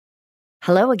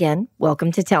Hello again.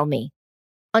 Welcome to Tell Me.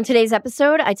 On today's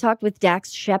episode, I talked with Dax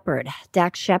Shepard.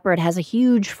 Dax Shepard has a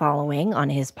huge following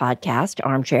on his podcast,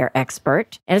 Armchair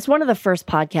Expert, and it's one of the first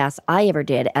podcasts I ever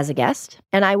did as a guest.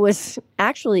 And I was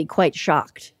actually quite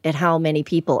shocked at how many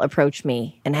people approached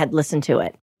me and had listened to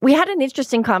it. We had an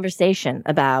interesting conversation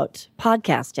about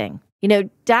podcasting. You know,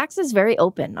 Dax is very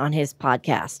open on his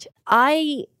podcast.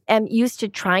 I am used to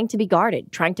trying to be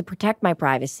guarded, trying to protect my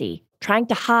privacy, trying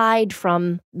to hide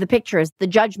from the pictures, the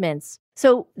judgments.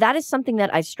 So that is something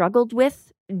that I've struggled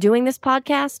with doing this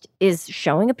podcast, is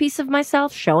showing a piece of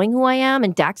myself, showing who I am,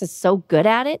 and Dax is so good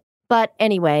at it. But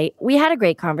anyway, we had a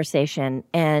great conversation,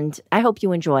 and I hope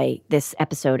you enjoy this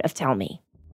episode of Tell Me.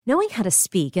 Knowing how to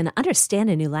speak and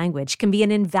understand a new language can be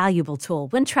an invaluable tool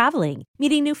when traveling,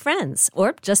 meeting new friends,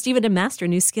 or just even to master a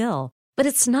new skill. But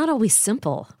it's not always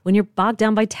simple when you're bogged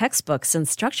down by textbooks and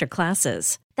structured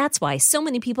classes. That's why so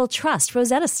many people trust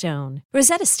Rosetta Stone.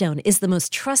 Rosetta Stone is the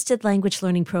most trusted language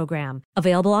learning program,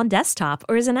 available on desktop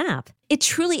or as an app. It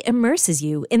truly immerses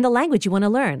you in the language you want to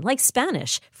learn, like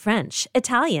Spanish, French,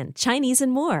 Italian, Chinese,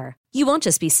 and more. You won't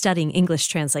just be studying English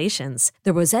translations.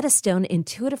 The Rosetta Stone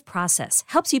intuitive process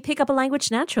helps you pick up a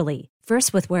language naturally,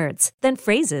 first with words, then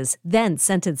phrases, then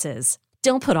sentences.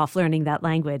 Don't put off learning that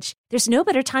language. There's no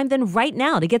better time than right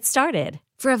now to get started.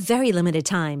 For a very limited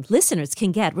time, listeners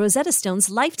can get Rosetta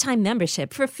Stone's lifetime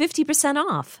membership for 50%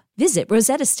 off. Visit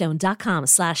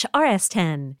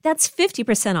rosettastone.com/rs10. That's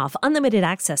 50% off unlimited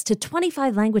access to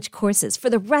 25 language courses for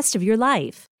the rest of your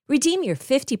life. Redeem your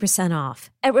 50%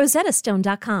 off at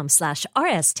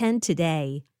rosettastone.com/rs10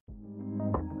 today.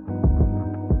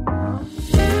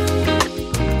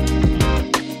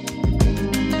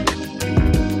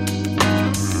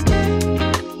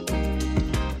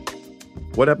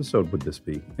 What episode would this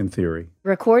be, in theory?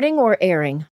 Recording or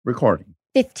airing? Recording.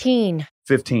 15.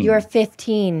 15. You're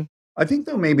 15. I think,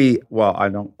 though, maybe, well, I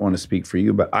don't want to speak for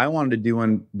you, but I wanted to do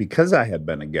one because I had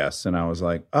been a guest, and I was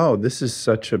like, oh, this is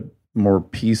such a more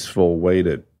peaceful way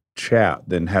to chat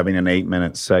than having an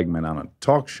 8-minute segment on a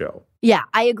talk show. Yeah,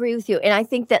 I agree with you. And I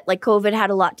think that like COVID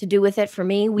had a lot to do with it for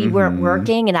me. We weren't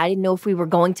working and I didn't know if we were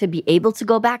going to be able to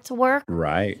go back to work.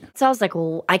 Right. So I was like,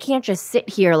 well, I can't just sit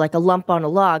here like a lump on a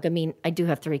log. I mean, I do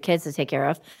have 3 kids to take care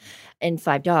of and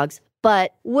 5 dogs.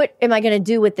 But what am I going to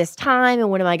do with this time?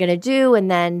 And what am I going to do? And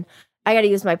then I got to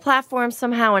use my platform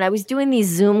somehow. And I was doing these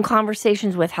Zoom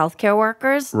conversations with healthcare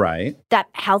workers. Right.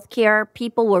 That healthcare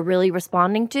people were really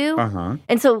responding to. Uh-huh.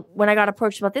 And so when I got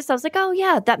approached about this, I was like, oh,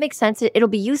 yeah, that makes sense. It'll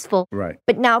be useful. Right.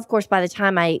 But now, of course, by the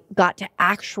time I got to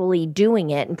actually doing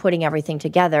it and putting everything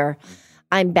together,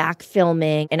 I'm back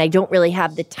filming and I don't really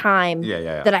have the time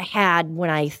that I had when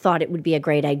I thought it would be a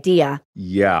great idea.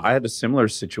 Yeah, I had a similar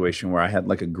situation where I had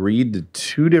like agreed to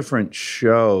 2 different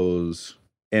shows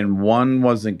and one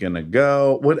wasn't going to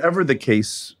go. Whatever the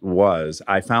case was,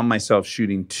 I found myself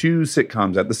shooting 2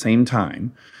 sitcoms at the same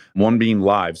time, one being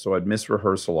live. So I'd miss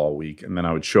rehearsal all week, and then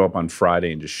I would show up on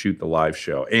Friday and just shoot the live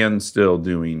show and still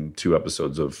doing 2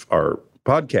 episodes of our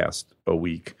podcast a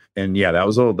week. And yeah, that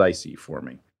was a little dicey for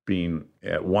me, being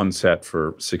at one set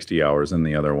for 60 hours and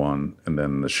the other one, and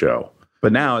then the show.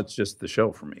 But now it's just the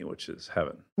show for me, which is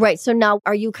heaven. Right. So now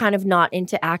are you kind of not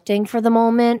into acting for the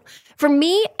moment? For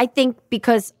me, I think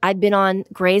because I've been on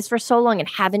Grey's for so long and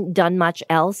haven't done much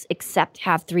else except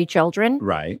have 3 children,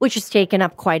 right, which has taken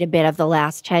up quite a bit of the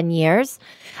last 10 years,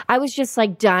 I was just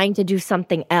like dying to do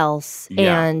something else.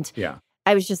 And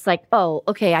I was just like, oh,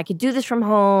 okay, I could do this from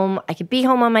home. I could be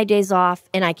home on my days off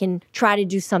and I can try to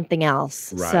do something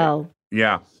else. Right. So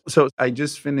So I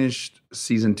just finished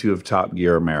season 2 of Top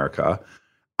Gear America.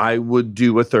 I would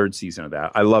do a 3rd season of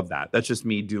that. I love that. That's just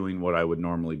me doing what I would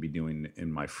normally be doing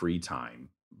in my free time,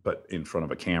 but in front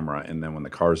of a camera. And then when the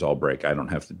cars all break, I don't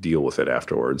have to deal with it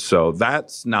afterwards. So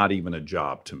that's not even a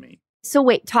job to me. So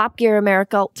wait, Top Gear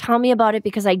America, tell me about it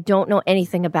because I don't know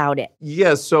anything about it.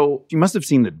 Yeah, so you must have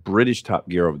seen the British Top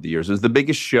Gear over the years. It was the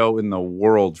biggest show in the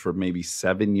world for maybe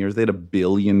 7 years. They had 1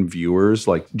 billion viewers,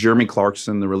 like Jeremy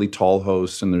Clarkson, the really tall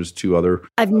host, and there's 2 other.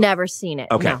 I've never seen it.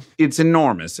 Okay. No. It's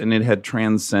enormous, and it had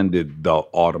transcended the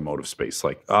automotive space.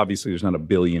 Like, obviously, there's not 1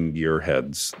 billion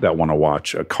gearheads that want to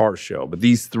watch a car show, but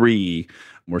these 3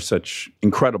 were such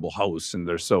incredible hosts, and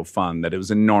they're so fun that it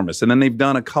was enormous. And then they've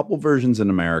done a couple versions in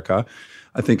America.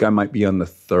 I think I might be on the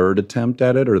 3rd attempt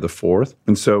at it or the 4th.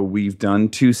 And so we've done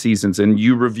 2 seasons, and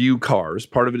you review cars.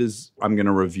 Part of it is I'm going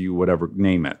to review whatever,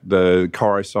 name it. The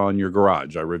car I saw in your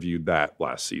garage, I reviewed that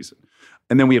last season.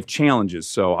 And then we have challenges.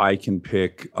 So I can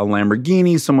pick a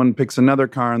Lamborghini, someone picks another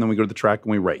car, and then we go to the track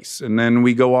and we race. And then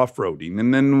we go off-roading.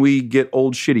 And then we get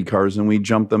old shitty cars and we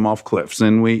jump them off cliffs.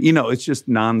 And we, it's just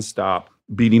nonstop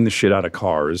beating the shit out of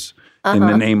cars. in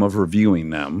the name of reviewing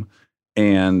them.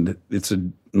 And it's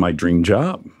my dream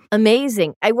job.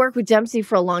 Amazing. I worked with Dempsey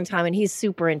for a long time, and he's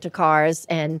super into cars.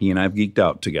 And He and I have geeked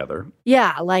out together.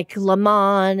 yeah, like Le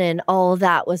Mans and all of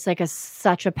that was like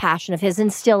such a passion of his,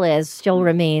 and still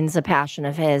remains a passion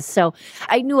of his. So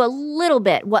I knew a little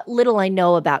bit. What little I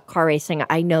know about car racing,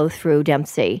 I know through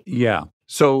Dempsey. Yeah.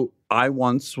 So I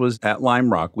once was at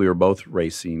Lime Rock. We were both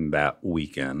racing that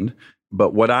weekend.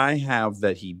 But what I have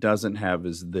that he doesn't have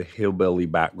is the hillbilly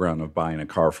background of buying a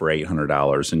car for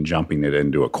 $800 and jumping it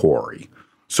into a quarry.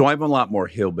 So I have a lot more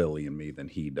hillbilly in me than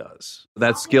he does.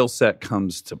 That skill set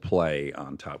comes to play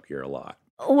on Top Gear a lot.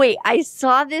 Wait, I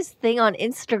saw this thing on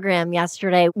Instagram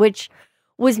yesterday, which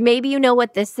was, maybe you know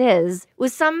what this is,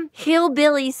 was some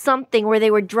hillbilly something where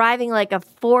they were driving like a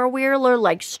four-wheeler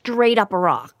like straight up a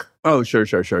rock. Oh, sure.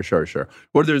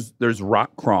 Well, there's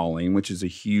rock crawling, which is a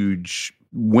huge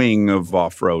wing of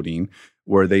off-roading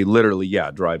where they literally,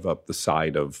 drive up the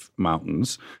side of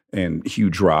mountains and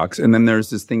huge rocks. And then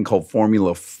there's this thing called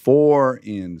Formula 4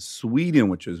 in Sweden,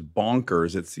 which is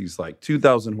bonkers. It's these like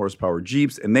 2,000 horsepower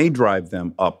Jeeps, and they drive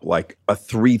them up like a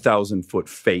 3,000-foot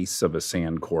face of a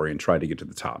sand quarry and try to get to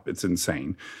the top. It's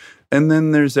insane. And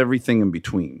then there's everything in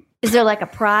between. Is there like a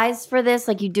prize for this?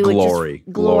 Like you do Glory. it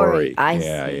just glory. I see.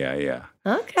 Yeah.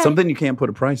 Okay. Something you can't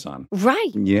put a price on. Right.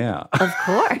 Yeah. Of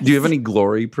course. Do you have any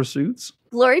glory pursuits?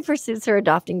 Glory pursuits her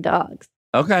adopting dogs.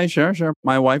 Okay, sure.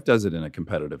 My wife does it in a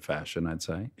competitive fashion, I'd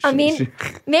say. I mean,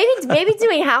 maybe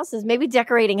doing houses, maybe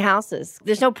decorating houses.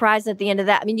 There's no prize at the end of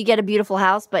that. I mean, you get a beautiful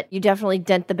house, but you definitely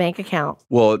dent the bank account.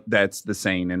 Well, that's the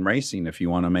saying in racing. If you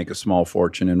want to make a small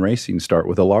fortune in racing, start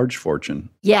with a large fortune.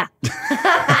 Yeah.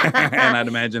 And I'd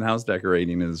imagine house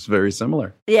decorating is very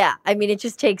similar. Yeah. I mean, it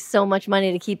just takes so much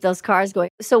money to keep those cars going.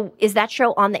 So is that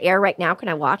show on the air right now? Can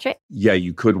I watch it? Yeah,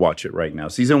 you could watch it right now.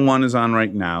 Season 1 is on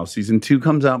right now. Season 2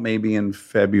 comes out maybe in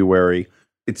February.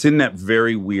 It's in that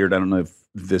very weird, I don't know if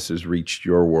this has reached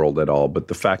your world at all, but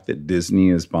the fact that Disney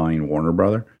is buying Warner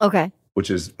Brother. Okay. Which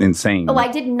is insane. Oh,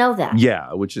 I didn't know that.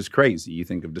 Yeah, which is crazy. You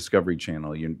think of Discovery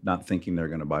Channel, you're not thinking they're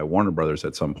going to buy Warner Brothers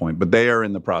at some point, but they are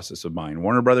in the process of buying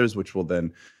Warner Brothers, which will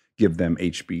then give them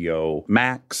HBO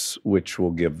Max, which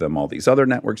will give them all these other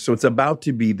networks. So it's about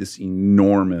to be this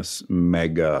enormous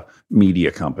mega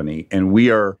media company, and we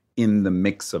are in the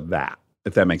mix of that,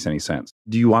 if that makes any sense.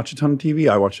 Do you watch a ton of TV?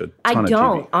 I watch a ton of TV. I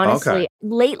don't, honestly. Okay.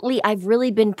 Lately, I've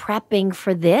really been prepping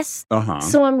for this.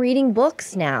 So I'm reading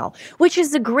books now, which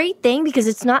is a great thing because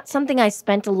it's not something I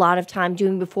spent a lot of time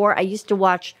doing before. I used to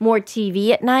watch more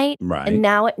TV at night. Right. And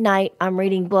now at night, I'm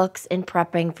reading books and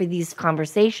prepping for these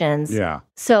conversations. Yeah.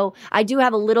 So I do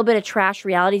have a little bit of trash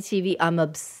reality TV. I'm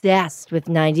obsessed with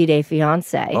 90 Day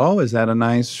Fiancé. Oh, is that a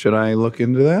nice, should I look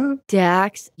into that?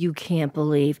 Dax, you can't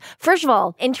believe. First of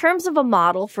all, in terms of a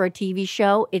model for a TV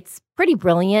show, it's pretty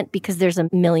brilliant because there's a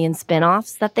million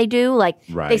spinoffs that they do. Like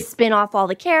they spin off all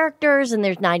the characters, and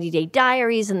there's 90 Day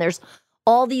Diaries, and there's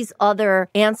all these other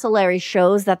ancillary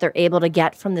shows that they're able to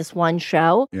get from this one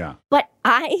show. Yeah. But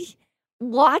I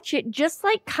watch it just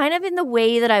like kind of in the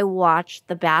way that I watch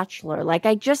The Bachelor. Like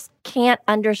I just can't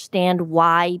understand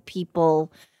why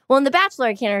people... Well, in The Bachelor,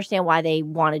 I can't understand why they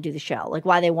want to do the show, like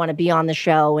why they want to be on the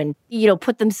show and,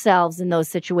 put themselves in those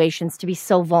situations to be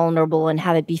so vulnerable and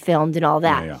have it be filmed and all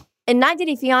that. Yeah. And 90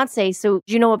 Day Fiancé, so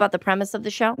do you know about the premise of the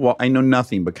show? Well, I know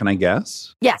nothing, but can I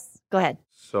guess? Yes, go ahead.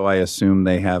 So I assume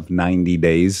they have 90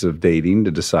 days of dating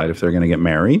to decide if they're going to get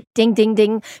married? Ding, ding,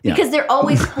 ding. Yeah. Because they're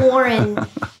always foreign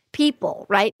people,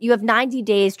 right? You have 90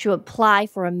 days to apply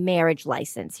for a marriage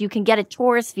license. You can get a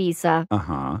tourist visa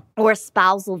or a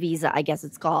spousal visa, I guess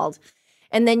it's called.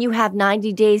 And then you have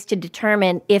 90 days to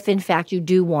determine if, in fact, you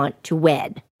do want to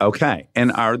wed. Okay.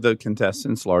 And are the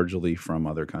contestants largely from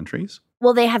other countries?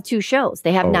 Well, they have two shows.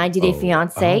 They have 90 Day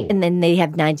Fiancé, and then they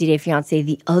have 90 Day Fiancé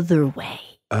the other way.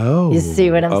 Oh. You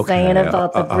see what I'm saying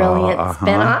about the brilliant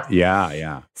spinoff?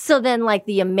 Yeah. So then, like,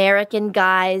 the American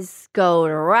guys go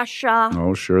to Russia.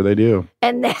 Oh, sure they do.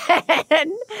 And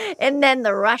then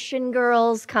the Russian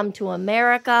girls come to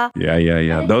America.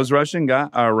 Yeah. Those Russian guys,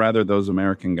 or rather, those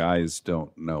American guys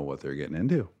don't know what they're getting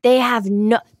into. They have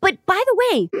no... But by the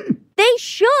way, they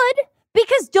should,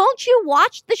 because don't you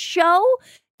watch the show?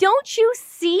 Don't you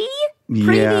see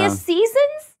previous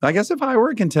seasons? I guess if I were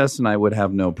a contestant, I would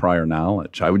have no prior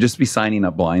knowledge. I would just be signing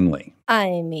up blindly.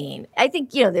 I mean, I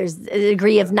think, there's a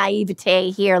degree of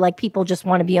naivete here. Like, people just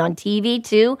want to be on TV,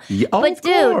 too. Yeah, but of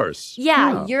course.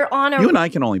 Yeah, you're on a... You and I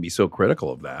can only be so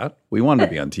critical of that. We wanted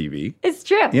to be on TV. It's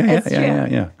true.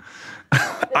 Yeah.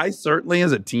 I certainly,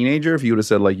 as a teenager, if you would have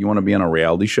said, like, you want to be on a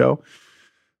reality show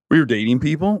where you're dating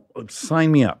people,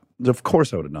 sign me up. Of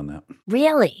course I would have done that.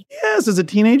 Really? Yes, as a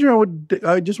teenager,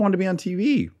 I just wanted to be on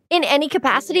TV. In any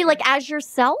capacity, like as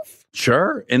yourself?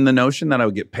 Sure. In the notion that I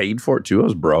would get paid for it too. I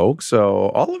was broke. So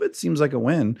all of it seems like a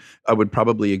win. I would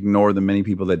probably ignore the many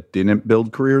people that didn't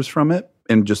build careers from it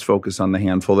and just focus on the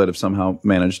handful that have somehow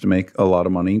managed to make a lot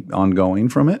of money ongoing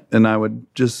from it. And I would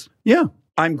just,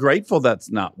 I'm grateful that's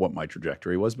not what my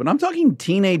trajectory was, but I'm talking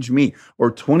teenage me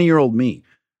or 20-year-old me.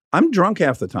 I'm drunk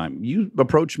half the time. You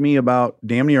approach me about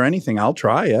damn near anything, I'll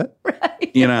try it.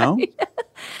 Right. You know?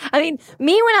 I mean,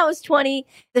 me when I was 20,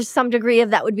 there's some degree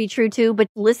of that would be true too. But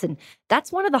listen,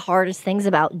 that's one of the hardest things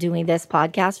about doing this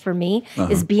podcast for me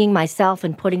is being myself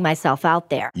and putting myself out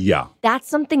there. Yeah. That's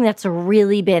something that's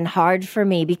really been hard for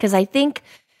me because I think,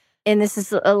 and this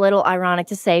is a little ironic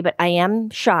to say, but I am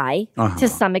shy to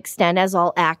some extent, as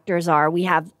all actors are. We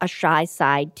have a shy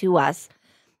side to us.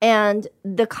 And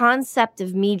the concept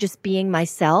of me just being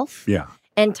myself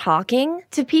and talking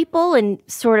to people and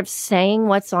sort of saying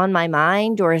what's on my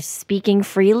mind or speaking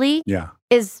freely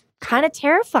is kind of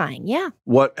terrifying. Yeah.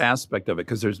 What aspect of it?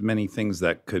 Because there's many things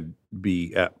that could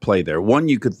be at play there. One,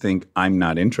 you could think I'm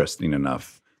not interesting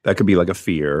enough. That could be like a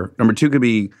fear. Number two could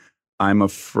be I'm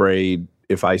afraid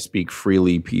if I speak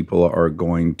freely, people are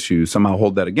going to somehow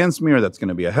hold that against me, or that's going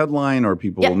to be a headline, or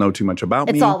people will know too much about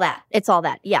me. It's all that. It's all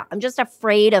that. Yeah. I'm just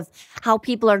afraid of how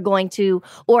people are going to,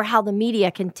 or how the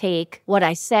media can take what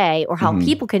I say, or how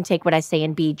people can take what I say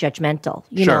and be judgmental,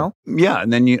 you know? Yeah.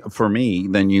 And then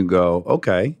you go,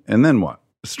 okay. And then what?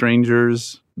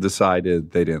 Strangers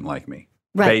decided they didn't like me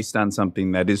based on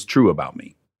something that is true about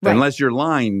me. Right. Unless you're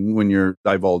lying when you're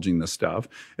divulging the stuff.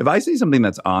 If I say something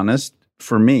that's honest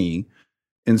for me,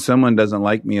 and someone doesn't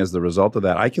like me as the result of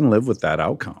that, I can live with that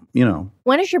outcome, you know.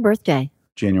 When is your birthday?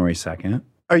 January 2nd.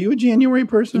 Are you a January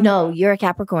person? No, you're a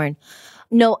Capricorn.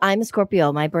 No, I'm a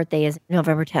Scorpio. My birthday is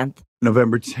November 10th.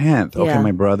 November 10th. Okay, Yeah.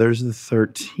 my brother's the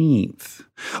 13th.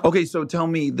 Okay, so tell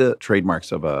me the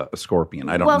trademarks of a scorpion.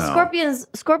 I don't know. Well,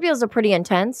 Scorpios are pretty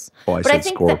intense. Oh, I but said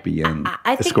think scorpion.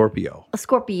 I think Scorpio. a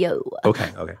Scorpio.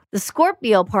 Okay. The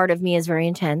Scorpio part of me is very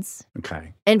intense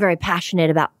Okay. and very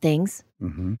passionate about things.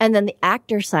 Mm-hmm. And then the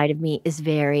actor side of me is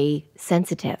very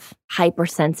sensitive,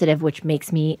 hypersensitive, which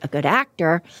makes me a good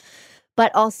actor,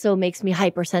 but also makes me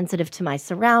hypersensitive to my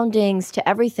surroundings, to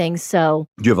everything. So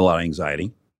Do you have a lot of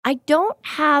anxiety? I don't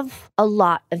have a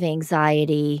lot of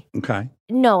anxiety. Okay.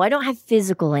 No, I don't have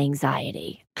physical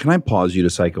anxiety. Can I pause you to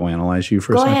psychoanalyze you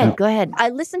for a second? Go ahead. I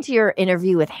listened to your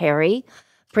interview with Harry,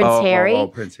 Prince Harry. Oh,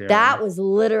 Prince Harry. That was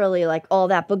literally like all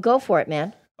that, but go for it,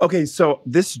 man. Okay, so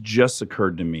this just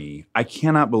occurred to me. I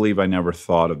cannot believe I never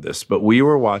thought of this, but we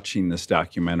were watching this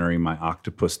documentary, My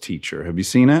Octopus Teacher. Have you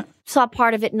seen it? Saw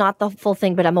part of it, not the full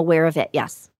thing, but I'm aware of it,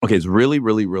 yes. Okay, it's really,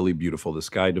 really, really beautiful. This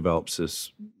guy develops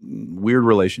this weird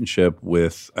relationship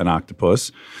with an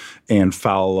octopus and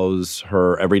follows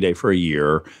her every day for a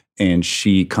year, and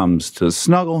she comes to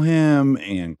snuggle him,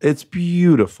 and it's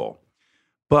beautiful.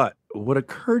 But what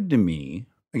occurred to me,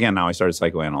 again, now I started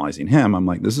psychoanalyzing him. I'm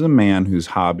like, this is a man whose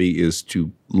hobby is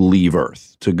to leave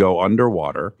Earth, to go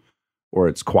underwater where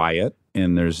it's quiet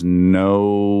and there's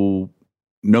no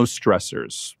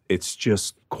stressors. It's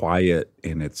just quiet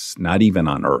and it's not even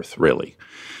on Earth, really.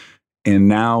 And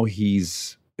now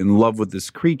he's in love with this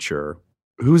creature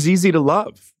who's easy to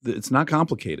love. It's not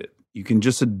complicated. You can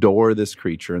just adore this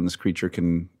creature, and this creature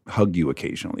can hug you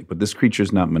occasionally. But this creature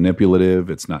is not manipulative.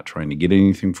 It's not trying to get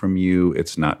anything from you.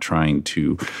 It's not trying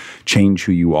to change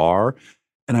who you are.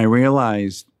 And I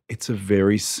realized it's a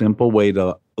very simple way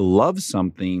to love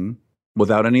something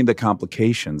without any of the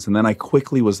complications. And then I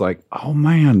quickly was like, oh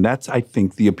man, that's, I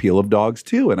think, the appeal of dogs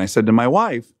too. And I said to my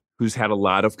wife, who's had a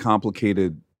lot of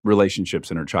complicated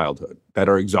relationships in her childhood that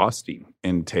are exhausting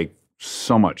and take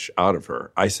so much out of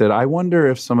her. I said, I wonder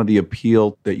if some of the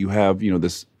appeal that you have, you know,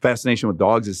 this fascination with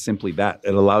dogs is simply that.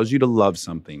 It allows you to love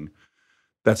something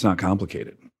that's not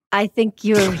complicated. I think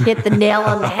you hit the nail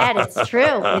on the head. It's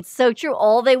true. It's so true.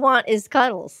 All they want is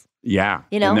cuddles. Yeah.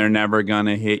 You know? And they're never going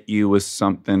to hit you with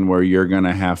something where you're going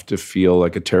to have to feel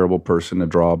like a terrible person to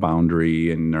draw a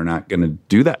boundary, and they're not going to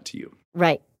do that to you.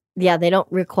 Right. Yeah, they don't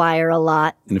require a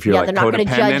lot. And if you're like they're not gonna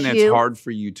codependent, judge it's you. hard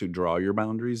for you to draw your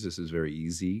boundaries. This is very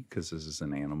easy because this is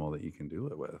an animal that you can do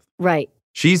it with. Right.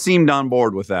 She seemed on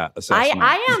board with that assessment.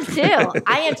 I am too.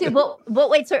 I am too. But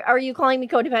wait, so are you calling me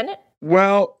codependent?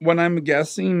 Well, what I'm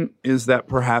guessing is that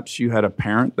perhaps you had a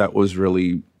parent that was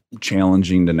really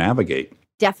challenging to navigate.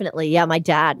 Definitely. Yeah, my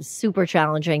dad was super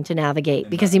challenging to navigate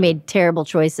because he made terrible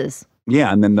choices.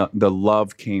 Yeah, and then the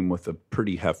love came with a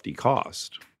pretty hefty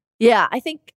cost. Yeah, I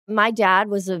think my dad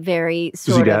was a very Is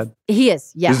he sort dead? of... He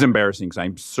is, yeah. This is embarrassing because I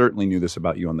certainly knew this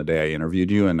about you on the day I interviewed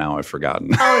you, and now I've forgotten.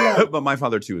 Oh, no. But my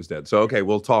father, too, is dead. So, okay,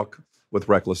 we'll talk with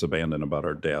reckless abandon about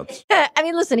our dads. I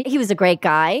mean, listen, he was a great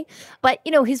guy, but,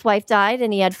 his wife died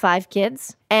and he had 5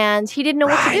 kids and he didn't know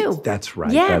what to do. That's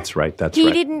right. Yeah. That's right. That's He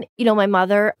right. didn't, my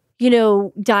mother,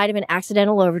 died of an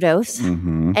accidental overdose.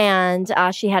 Mm-hmm. And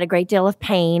she had a great deal of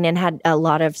pain and had a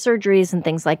lot of surgeries and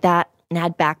things like that and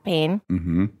had back pain.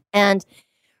 Mm-hmm. And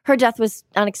her death was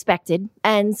unexpected.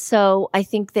 And so I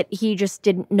think that he just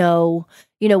didn't know,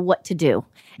 what to do.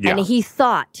 Yeah. And he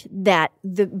thought that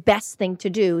the best thing to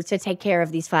do to take care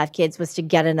of these 5 kids was to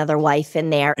get another wife in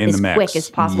there In as the mix. quick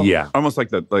as possible. Yeah. Almost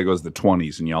like it was the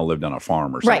 20s and y'all lived on a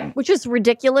farm or something. Right, which is a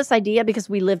ridiculous idea because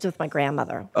we lived with my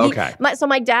grandmother. Okay. So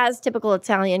my dad's typical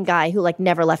Italian guy who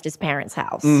never left his parents'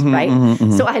 house, Mhm, right? mhm,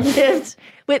 mhm. So I lived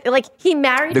with he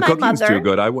married The my cooking's mother. too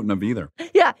good. I wouldn't have either.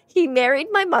 Yeah, he married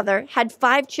my mother, had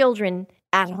 5 children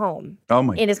at home Oh,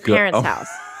 my in his God. parents' Oh. house.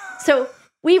 So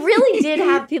we really did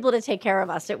have people to take care of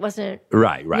us. It wasn't,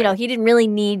 Right, right. he didn't really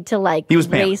need to He was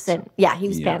race panicked. he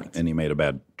was Yeah, panicked. and he made a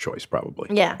bad choice,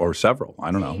 probably. Yeah. Or several. I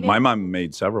don't know. My mom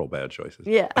made several bad choices.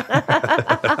 Yeah.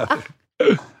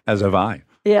 As have I.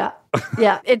 Yeah.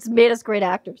 Yeah. It's made us great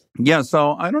actors. Yeah,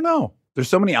 so I don't know. There's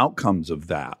so many outcomes of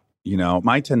that.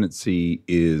 My tendency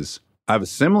is I have a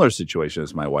similar situation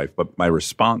as my wife, but my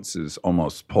response is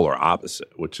almost polar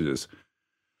opposite, which is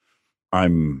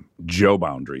I'm Joe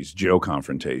boundaries, Joe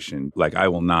confrontation. I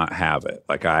will not have it.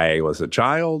 I was a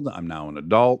child, I'm now an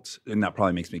adult, and that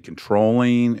probably makes me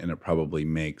controlling, and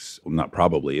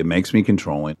it makes me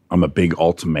controlling. I'm a big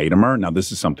ultimatumer. Now,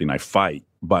 this is something I fight,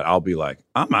 but I'll be like,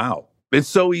 I'm out. It's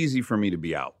so easy for me to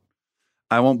be out.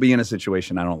 I won't be in a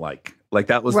situation I don't like.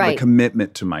 That was the Right.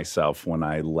 commitment to myself when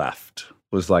I left.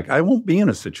 Was I won't be in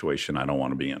a situation I don't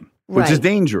want to be in, which is Right.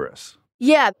 dangerous.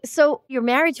 Yeah. So you're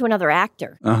married to another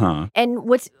actor. Uh-huh. And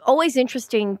what's always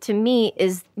interesting to me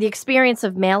is the experience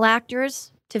of male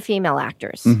actors to female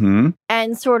actors Mm-hmm.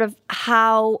 and sort of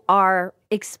how our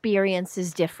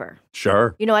experiences differ.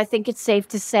 Sure. I think it's safe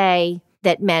to say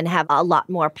that men have a lot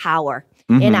more power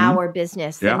in Mhm. our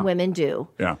business Yeah. than women do.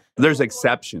 Yeah. There's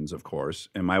exceptions, of course,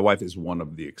 and my wife is one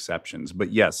of the exceptions.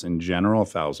 But yes, in general,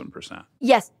 1,000%.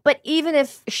 Yes, but even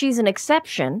if she's an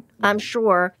exception, I'm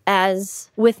sure,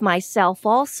 as with myself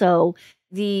also,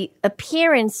 the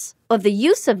appearance of the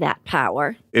use of that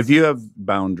power. If you have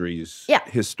boundaries Yeah.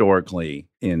 historically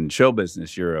in show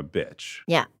business, you're a bitch.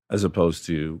 Yeah. As opposed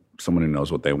to someone who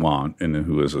knows what they want and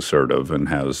who is assertive and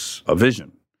has a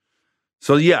vision.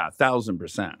 So yeah,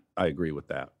 1,000%. I agree with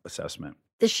that assessment.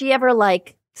 Does she ever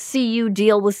see you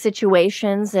deal with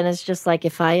situations and it's just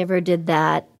if I ever did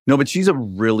that? No, but she's a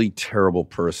really terrible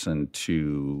person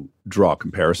to draw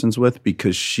comparisons with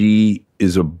because she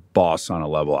is a boss on a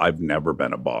level I've never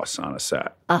been a boss on a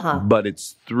set. Uh-huh. But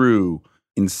it's through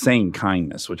insane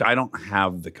kindness, which I don't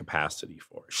have the capacity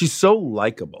for. She's so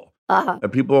likable. Uh-huh.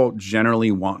 People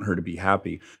generally want her to be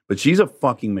happy, but she's a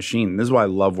fucking machine. This is why I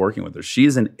love working with her. She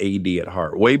is an AD at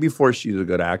heart. Way before she's a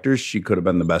good actor, she could have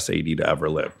been the best AD to ever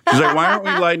live. She's like, why aren't we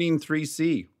lighting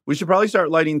 3C? We should probably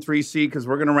start lighting 3C because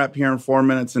we're going to wrap here in 4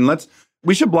 minutes. And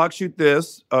we should block shoot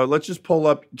this. Let's just pull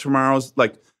up tomorrow's,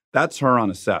 that's her on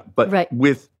a set. But Right.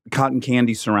 with cotton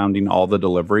candy surrounding all the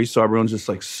delivery. So everyone's just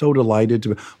so delighted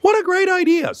to be, what a great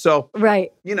idea. So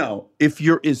Right. if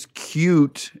you're as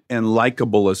cute and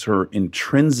likable as her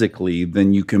intrinsically,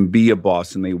 then you can be a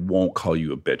boss and they won't call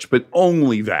you a bitch. But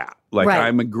only that. Right.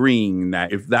 I'm agreeing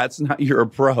that if that's not your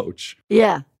approach,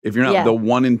 Yeah. if you're not Yeah. the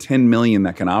 1 in 10 million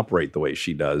that can operate the way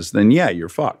she does, then yeah, you're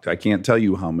fucked. I can't tell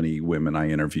you how many women I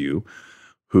interview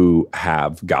who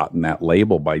have gotten that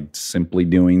label by simply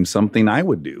doing something I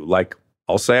would do.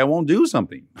 I'll say I won't do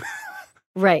something.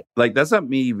 Right. That's not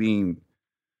me being,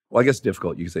 I guess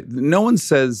difficult. You say, no one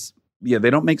says, they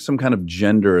don't make some kind of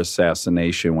gender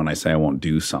assassination when I say I won't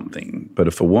do something. But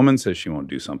if a woman says she won't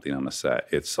do something on a set,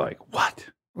 it's what?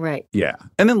 Right. Yeah.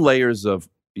 And then layers of,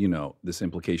 this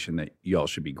implication that y'all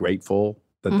should be grateful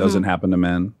that Mhm. doesn't happen to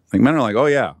men. Men are oh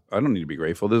yeah, I don't need to be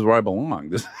grateful. This is where I belong.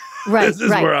 This, Right. this is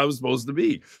right. where I was supposed to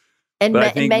be. And But I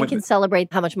men, think men when- can celebrate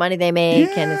how much money they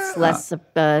make, and it's Yeah. less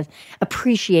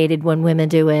appreciated when women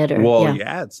do it. Or, Well, yeah.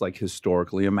 yeah, it's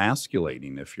historically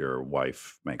emasculating if your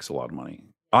wife makes a lot of money.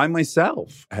 I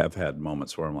myself have had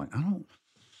moments where I'm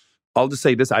I'll just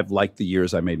say this. I've liked the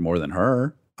years I made more than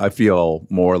her. I feel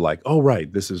more oh,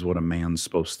 right, this is what a man's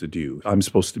supposed to do. I'm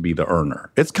supposed to be the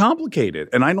earner. It's complicated.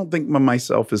 And I don't think of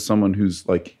myself as someone who's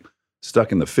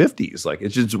stuck in the 50s.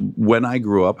 It's just when I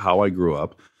grew up, how I grew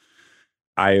up.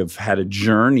 I have had a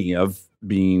journey of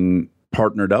being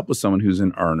partnered up with someone who's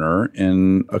an earner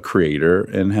and a creator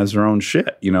and has their own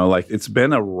shit. You know, like it's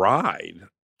been a ride.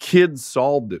 Kids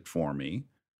solved it for me.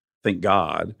 Thank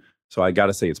God. So I got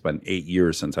to say it's been 8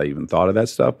 years since I even thought of that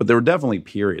stuff. But there were definitely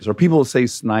periods. Or people say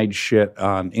snide shit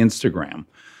on Instagram.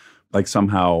 Like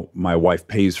somehow my wife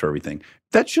pays for everything.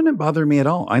 That shouldn't bother me at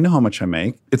all. I know how much I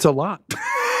make. It's a lot.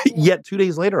 Yet 2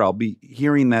 days later, I'll be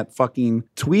hearing that fucking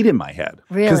tweet in my head.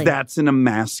 Really? Because that's an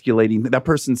emasculating, that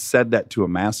person said that to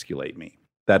emasculate me,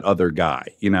 that other guy,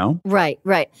 you know? Right.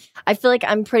 I feel like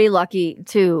I'm pretty lucky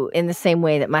too, in the same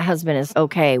way that my husband is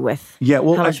okay with how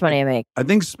much money I make. I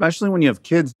think especially when you have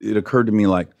kids, it occurred to me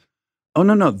like, oh,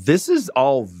 no, this is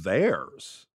all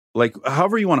theirs. Like,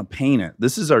 however you want to paint it,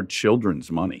 this is our children's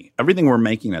money. Everything we're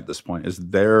making at this point is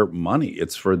their money.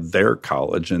 It's for their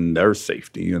college and their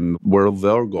safety and where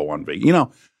they'll go on vacation. You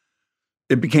know,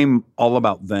 it became all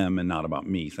about them and not about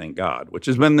me, thank God, which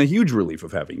has been the huge relief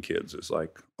of having kids. Is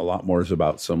like a lot more is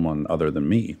about someone other than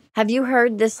me. Have you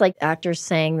heard this, like actors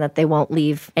saying that they won't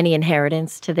leave any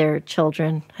inheritance to their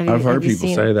children? I've heard people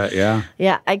say that, yeah.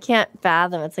 Yeah, I can't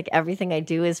fathom. It's like everything I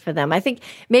do is for them. I think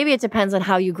maybe it depends on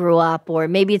how you grew up, or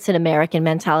maybe it's an American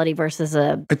mentality versus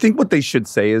a... I think what they should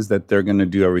say is that they're going to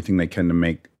do everything they can to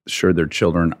make sure their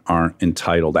children aren't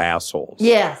entitled assholes.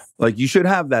 Yes. Like you should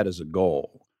have that as a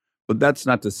goal. But that's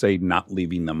not to say not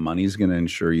leaving them money is going to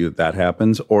ensure you that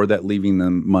happens, or that leaving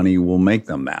them money will make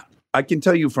them that. I can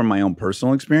tell you from my own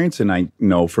personal experience, and I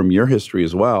know from your history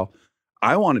as well,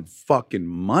 I wanted fucking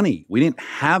money. We didn't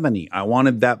have any. I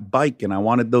wanted that bike, and I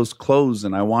wanted those clothes,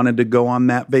 and I wanted to go on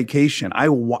that vacation.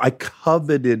 I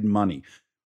coveted money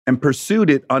and pursued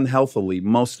it unhealthily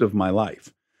most of my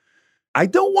life. I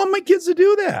don't want my kids to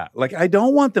do that. Like, I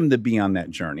don't want them to be on that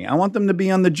journey. I want them to be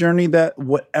on the journey that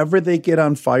whatever they get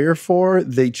on fire for,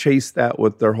 they chase that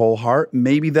with their whole heart.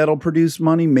 Maybe that'll produce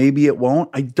money. Maybe it won't.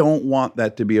 I don't want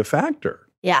that to be a factor.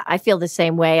 Yeah, I feel the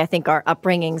same way. I think our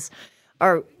upbringings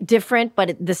are different,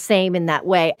 but the same in that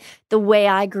way. The way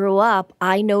I grew up,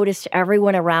 I noticed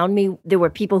everyone around me, there were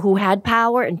people who had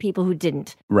power and people who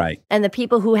didn't. Right. And the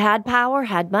people who had power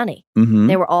had money. Mm-hmm.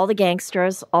 They were all the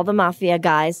gangsters, all the mafia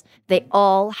guys. They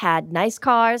all had nice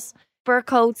cars, fur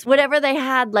coats, whatever they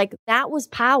had. Like, that was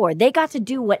power. They got to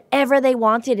do whatever they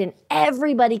wanted and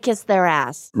everybody kissed their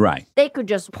ass. Right. They could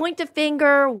just point a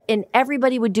finger and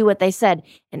everybody would do what they said.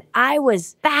 And I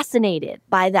was fascinated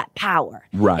by that power.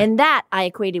 Right. And that I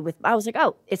equated with, I was like,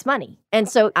 oh, it's money. And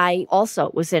so I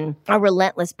also was in a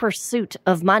relentless pursuit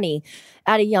of money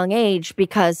at a young age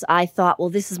because I thought, well,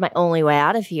 this is my only way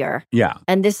out of here. Yeah.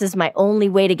 And this is my only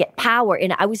way to get power.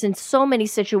 And I was in so many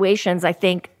situations, I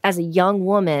think, as a young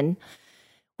woman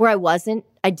where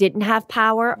I didn't have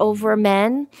power over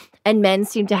men, and men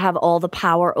seemed to have all the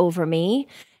power over me.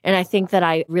 And I think that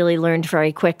I really learned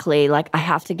very quickly, like, I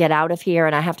have to get out of here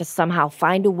and I have to somehow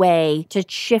find a way to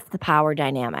shift the power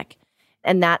dynamic.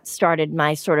 And that started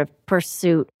my sort of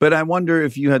pursuit. But I wonder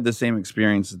if you had the same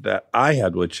experience that I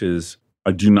had, which is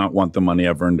I do not want the money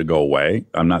I've earned to go away.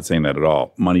 I'm not saying that at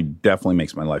all. Money definitely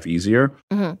makes my life easier.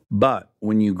 Mm-hmm. But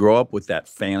when you grow up with that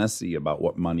fantasy about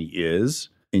what money is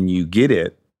and you get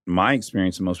it, my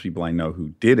experience and most people I know who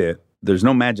did it, there's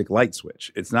no magic light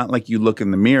switch. It's not like you look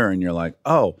in the mirror and you're like,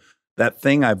 oh, that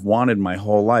thing I've wanted my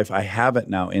whole life, I have it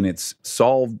now and it's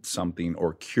solved something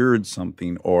or cured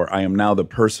something, or I am now the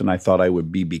person I thought I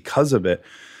would be because of it.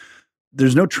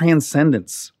 There's no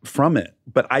transcendence from it,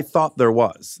 but I thought there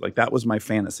was. Like, that was my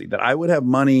fantasy, that I would have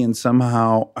money and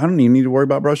somehow I don't even need to worry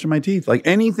about brushing my teeth. Like,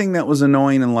 anything that was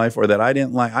annoying in life or that I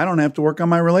didn't like, I don't have to work on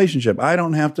my relationship. I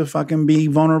don't have to fucking be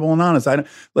vulnerable and honest.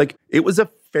 It was a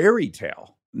fairy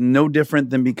tale, no different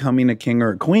than becoming a king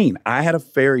or a queen. I had a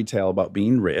fairy tale about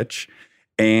being rich,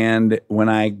 and when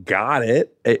I got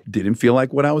it, it didn't feel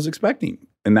like what I was expecting.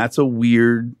 And that's a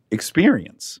weird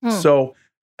experience. So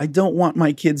I don't want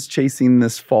my kids chasing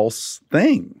this false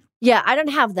thing. Yeah, I don't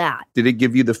have that. Did it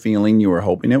give you the feeling you were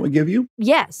hoping it would give you?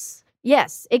 Yes.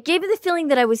 It gave me the feeling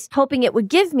that I was hoping it would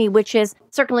give me, which is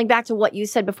circling back to what you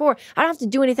said before. I don't have to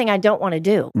do anything I don't want to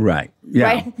do. Right. Yeah.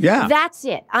 Right? Yeah. That's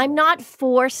it. I'm not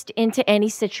forced into any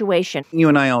situation. You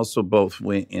and I also both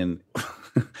went in.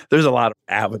 There's a lot of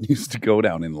avenues to go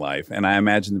down in life. And I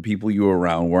imagine the people you were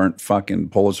around weren't fucking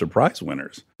Pulitzer Prize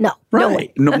winners. No.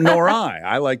 Right. No way. Nor I.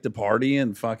 I like to party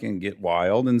and fucking get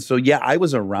wild. And so, yeah, I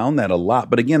was around that a lot.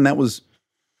 But again, I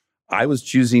was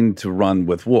choosing to run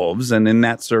with wolves. And in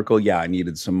that circle, yeah, I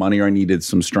needed some money, or I needed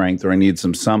some strength, or I needed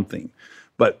some something.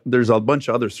 But there's a bunch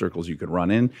of other circles you could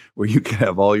run in where you could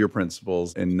have all your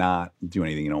principles and not do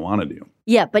anything you don't want to do.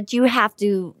 Yeah, but you have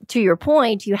to your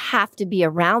point, you have to be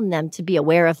around them to be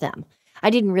aware of them. I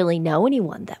didn't really know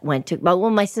anyone that went to, well,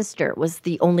 my sister was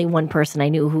the only one person I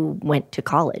knew who went to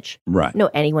college. Right. No,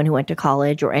 anyone who went to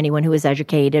college or anyone who was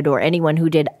educated or anyone who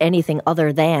did anything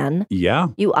other than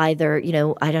you either,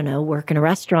 I don't know, work in a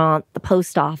restaurant, the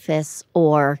post office,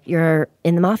 or you're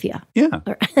in the mafia. Yeah.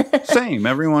 Same.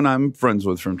 Everyone I'm friends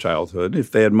with from childhood,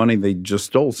 if they had money, they just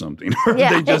stole something or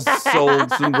they just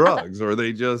sold some drugs or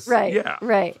they just,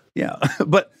 Right. Yeah.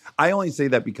 But I only say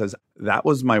that because that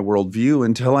was my worldview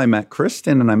until I met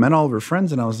Kristen and I met all of her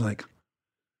friends and I was like,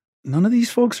 none of these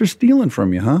folks are stealing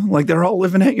from you, huh? Like they're all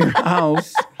living at your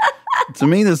house. To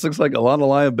me, this looks like a lot of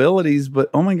liabilities, but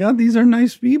oh my God, these are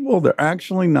nice people. They're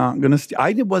actually not going to steal.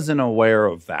 I wasn't aware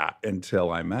of that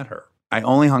until I met her. I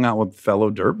only hung out with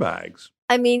fellow dirtbags.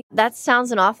 I mean, that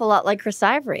sounds an awful lot like Chris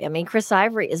Ivory. I mean, Chris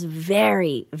Ivory is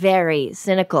very, very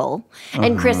cynical.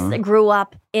 And Chris grew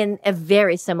up in a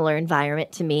very similar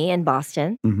environment to me in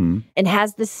Boston and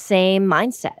has the same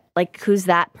mindset. Like, who's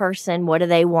that person? What do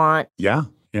they want? Yeah.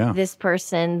 This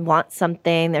person wants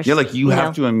something. Yeah, like you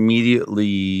have to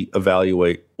immediately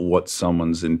evaluate what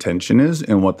someone's intention is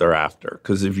and what they're after.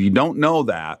 Because if you don't know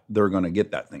that, they're going to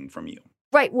get that thing from you.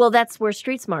 Right. Well, that's where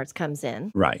Street Smarts comes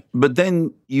in. Right. But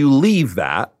then you leave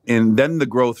that, and then the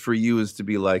growth for you is to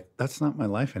be like, that's not my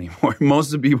life anymore.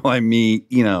 Most of the people I meet,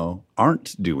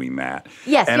 aren't doing that.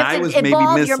 Yes, and you have I to was maybe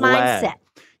evolve misled. your mindset.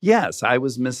 Yes, I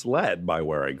was misled by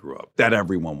where I grew up, that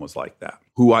everyone was like that,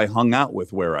 who I hung out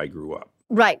with where I grew up.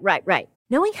 Right.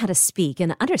 Knowing how to speak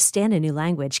and understand a new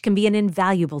language can be an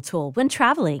invaluable tool when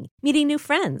traveling, meeting new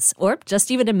friends, or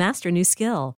just even to master a new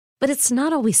skill. But it's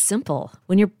not always simple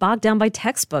when you're bogged down by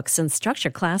textbooks and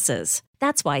structure classes.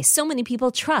 That's why so many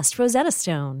people trust Rosetta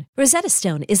Stone. Rosetta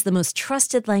Stone is the most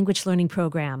trusted language learning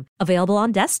program, available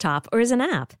on desktop or as an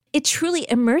app. It truly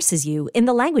immerses you in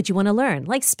the language you want to learn,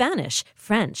 like Spanish,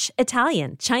 French,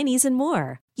 Italian, Chinese, and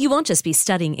more. You won't just be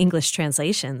studying English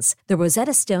translations. The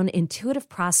Rosetta Stone intuitive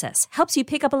process helps you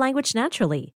pick up a language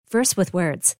naturally, first with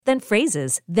words, then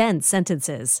phrases, then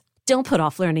sentences. Don't put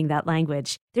off learning that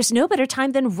language. There's no better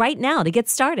time than right now to get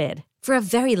started. For a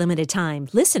very limited time,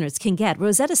 listeners can get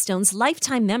Rosetta Stone's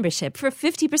lifetime membership for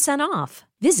 50% off.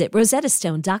 Visit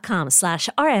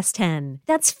rosettastone.com/rs10.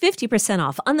 That's 50%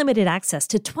 off unlimited access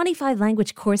to 25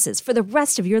 language courses for the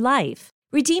rest of your life.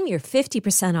 Redeem your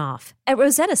 50% off at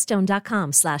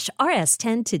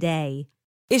rosettastone.com/rs10 today.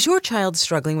 Is your child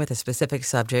struggling with a specific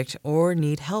subject or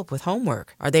need help with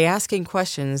homework? Are they asking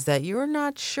questions that you're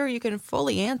not sure you can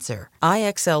fully answer?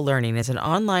 IXL Learning is an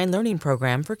online learning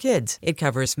program for kids. It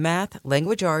covers math,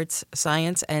 language arts,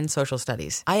 science, and social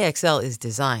studies. IXL is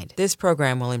designed. This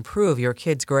program will improve your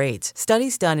kids' grades.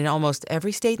 Studies done in almost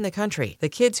every state in the country. The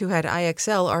kids who had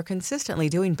IXL are consistently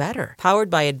doing better. Powered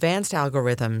by advanced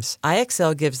algorithms,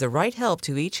 IXL gives the right help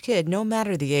to each kid no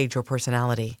matter the age or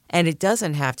personality. And it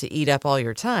doesn't have to eat up all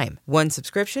your time. One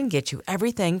subscription gets you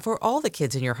everything for all the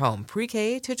kids in your home,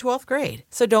 pre-K to 12th grade.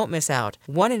 So don't miss out.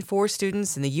 1 in 4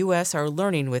 students in the U.S. are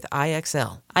learning with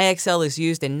IXL. IXL is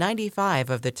used in 95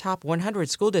 of the top 100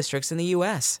 school districts in the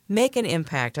U.S. Make an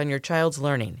impact on your child's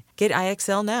learning. Get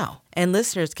IXL now. And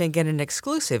listeners can get an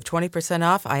exclusive 20%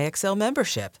 off IXL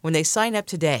membership when they sign up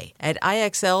today at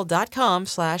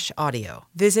IXL.com/audio.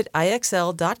 Visit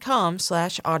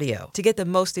IXL.com/audio to get the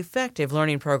most effective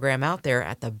learning program out there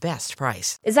at the best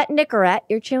price. Is that Nicorette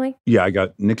you're chewing? Yeah, I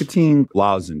got nicotine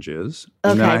lozenges.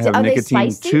 And then I have Are they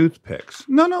nicotine spicy? toothpicks.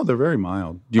 No, they're very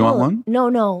mild. Do you want one?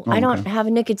 No. I don't okay. have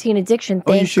a nicotine addiction,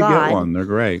 Oh, thank you should God. get one. They're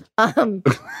great.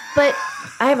 But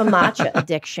I have a matcha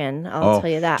addiction, I'll tell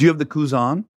you that. Do you have the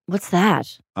Kuzan? What's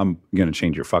that? I'm going to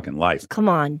change your fucking life. Come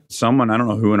on. Someone, I don't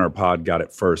know who in our pod got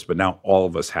it first, but now all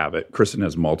of us have it. Kristen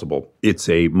has multiple. It's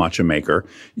a matcha maker.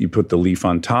 You put the leaf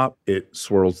on top, it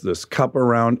swirls this cup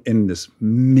around, and this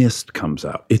mist comes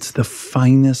out. It's the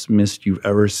finest mist you've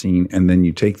ever seen. And then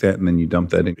you take that and then you dump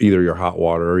that in either your hot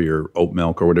water or your oat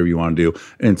milk or whatever you want to do.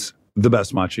 And it's the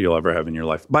best matcha you'll ever have in your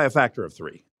life by a factor of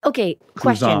 3. Okay,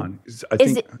 question. Kuzan. I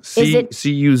think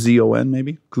C-U-Z-O-N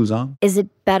maybe? Kuzan? Is it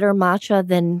better matcha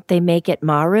than they make at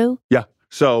Maru? Yeah.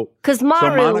 So Because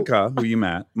Maru... Monica, who you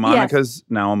met, Monica's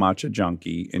now a matcha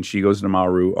junkie, and she goes to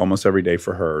Maru almost every day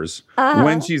for hers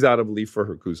when she's out of leaf for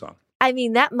her Kuzan. I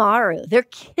mean, that Maru, they're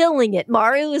killing it.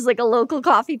 Maru is like a local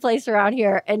coffee place around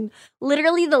here. And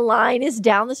literally the line is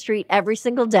down the street every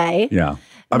single day. Yeah.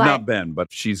 I've not been, but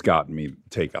she's gotten me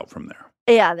takeout from there.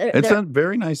 Yeah. It's a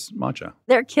very nice matcha.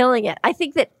 They're killing it. I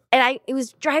think that, and it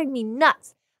was driving me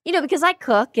nuts. Because I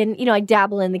cook and, I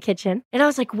dabble in the kitchen. And I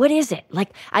was like, what is it?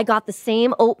 Like, I got the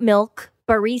same oat milk,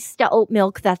 barista oat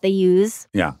milk that they use.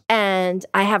 Yeah. And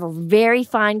I have a very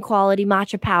fine quality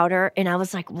matcha powder. And I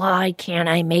was like, why can't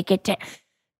I make it?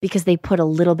 because they put a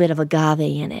little bit of agave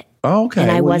in it. Oh, okay.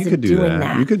 And I well, wasn't you could do doing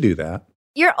that. You could do that.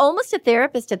 You're almost a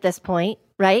therapist at this point,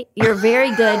 right? You're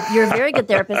very good. You're a very good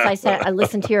therapist. I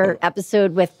listened to your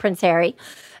episode with Prince Harry.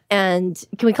 And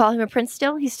can we call him a prince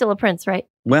still? He's still a prince, right?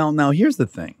 Well, now here's the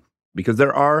thing. Because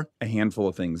there are a handful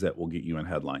of things that will get you in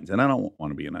headlines. And I don't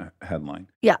want to be in a headline.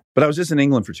 Yeah. But I was just in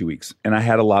England for 2 weeks. And I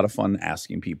had a lot of fun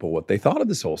asking people what they thought of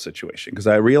this whole situation. Because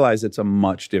I realized it's a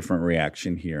much different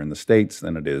reaction here in the States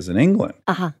than it is in England.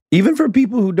 Uh-huh. Even for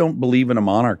people who don't believe in a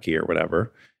monarchy or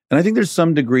whatever. And I think there's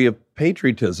some degree of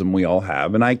patriotism we all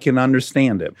have. And I can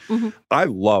understand it. Mm-hmm. I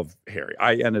love Harry.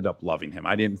 I ended up loving him.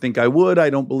 I didn't think I would. I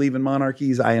don't believe in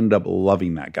monarchies. I ended up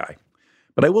loving that guy.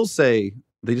 But I will say,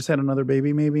 they just had another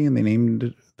baby maybe, and they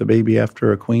named the baby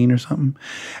after a queen or something.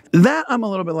 That I'm a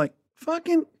little bit like,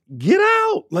 fucking get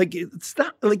out. Like, it's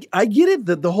not, like, I get it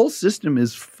that the whole system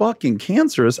is fucking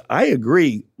cancerous. I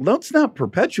agree. Let's not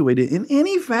perpetuate it in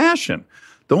any fashion.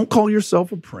 Don't call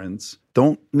yourself a prince.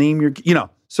 Don't name your,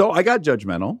 So I got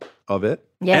judgmental of it.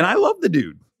 Yeah. And I love the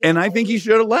dude. And I think he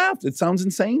should have left. It sounds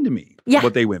insane to me,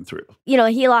 what they went through.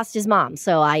 He lost his mom.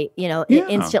 So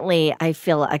instantly I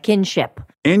feel a kinship.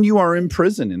 And you are in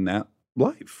prison in that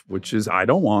life, which is I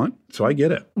don't want. So I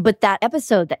get it. But that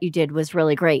episode that you did was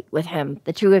really great with him.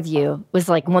 The two of you was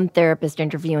like one therapist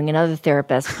interviewing another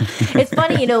therapist. It's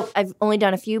funny, I've only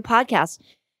done a few podcasts.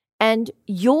 And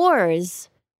yours,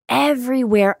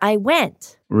 everywhere I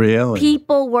went. Really?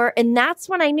 People were, and that's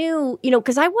when I knew,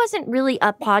 because I wasn't really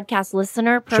a podcast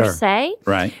listener per se.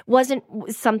 Right. Wasn't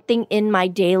something in my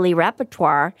daily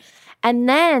repertoire. And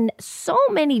then so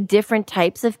many different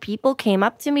types of people came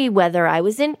up to me, whether I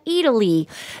was in Italy,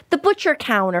 the butcher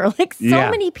counter, like so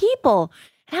many people.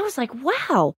 And I was like,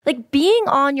 wow, like being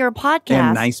on your podcast.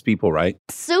 And nice people, right?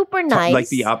 Super nice. Like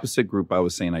the opposite group I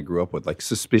was saying I grew up with, like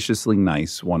suspiciously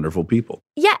nice, wonderful people.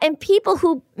 Yeah, and people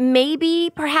who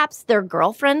maybe perhaps their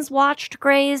girlfriends watched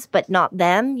Grey's, but not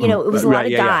them. It was a lot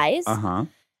of guys. Yeah. Uh-huh.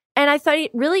 And I thought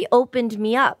it really opened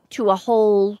me up to a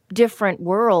whole different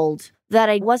world that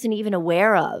I wasn't even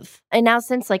aware of. And now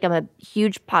since I'm a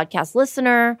huge podcast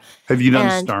listener. Have you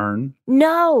done Stern?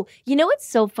 No. What's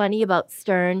so funny about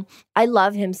Stern? I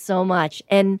love him so much.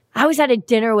 And I was at a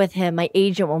dinner with him. My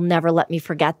agent will never let me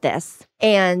forget this.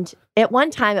 And at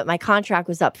one time, my contract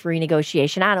was up for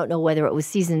renegotiation. I don't know whether it was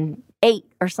season 8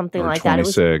 or something like that. It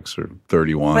was 26 or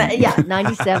 31. But, yeah,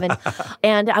 97.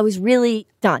 And I was really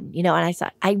done, and I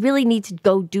thought, I really need to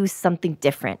go do something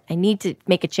different. I need to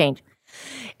make a change.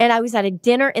 And I was at a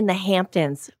dinner in the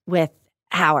Hamptons with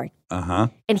Howard. Uh-huh.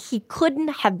 And he couldn't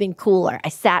have been cooler. I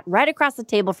sat right across the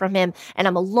table from him, and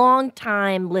I'm a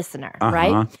long-time listener,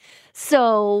 right?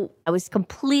 So I was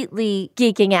completely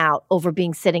geeking out over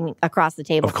being sitting across the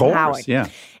table from Howard. Yeah.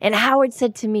 And Howard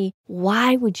said to me,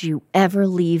 why would you ever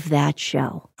leave that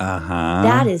show? Uh-huh.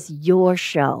 That is your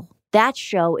show. That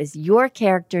show is your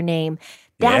character name.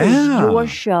 That is your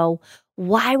show.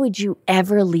 Why would you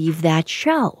ever leave that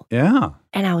show? Yeah.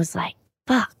 And I was like,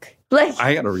 fuck. Like,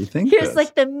 I got to rethink here's this.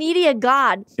 like the media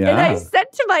god. Yeah. And I said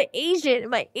to my agent,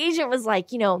 and my agent was like,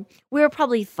 we were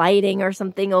probably fighting or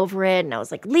something over it. And I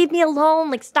was like, leave me alone.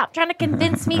 Like, stop trying to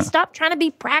convince me. Stop trying to be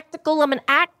practical. I'm an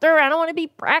actor. I don't want to be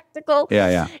practical.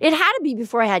 Yeah. It had to be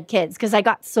before I had kids because I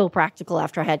got so practical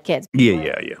after I had kids.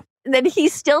 Yeah. And then he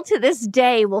still to this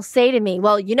day will say to me,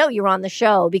 well, you're on the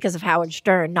show because of Howard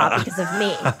Stern, not because of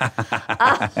me.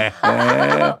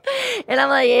 And I'm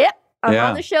like, yep. I'm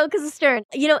on the show because of Stern.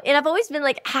 And I've always been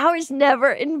like, Howard's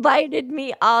never invited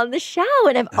me on the show.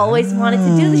 And I've always wanted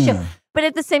to do the show. But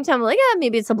at the same time, I'm like,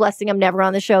 maybe it's a blessing I'm never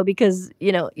on the show because,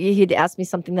 he'd ask me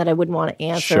something that I wouldn't want to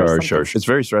answer. Sure. It's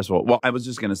very stressful. Well, I was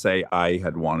just going to say I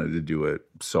had wanted to do it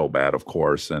so bad, of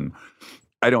course. And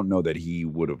I don't know that he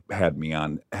would have had me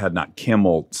on had not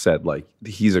Kimmel said, like,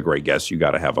 he's a great guest. You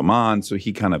got to have him on. So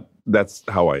he that's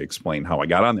how I explained how I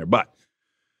got on there. But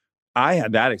I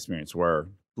had that experience where,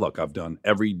 look, I've done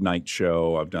every night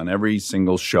show. I've done every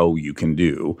single show you can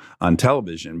do on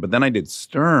television. But then I did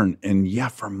Stern. And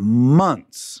for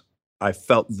months, I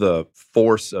felt the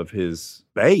force of his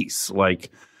bass. Like,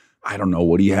 I don't know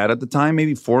what he had at the time,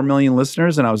 maybe 4 million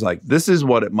listeners. And I was like, this is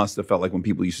what it must have felt like when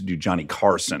people used to do Johnny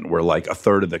Carson, where like a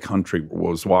third of the country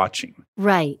was watching.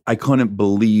 Right. I couldn't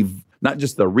believe not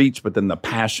just the reach, but then the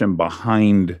passion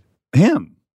behind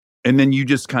him. And then you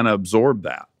just kind of absorb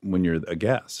that when you're a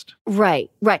guest.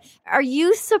 Right. Are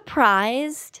you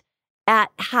surprised at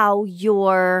how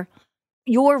your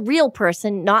real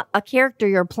person, not a character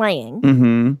you're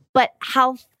playing, but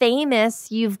how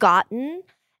famous you've gotten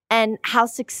and how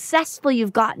successful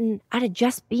you've gotten out of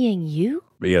just being you?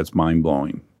 Yeah, it's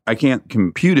mind-blowing. I can't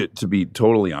compute it, to be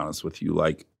totally honest with you.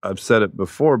 Like, I've said it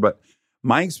before, but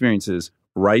my experience is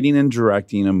writing and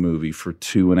directing a movie for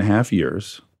 2.5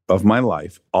 years of my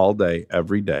life, all day,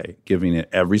 every day, giving it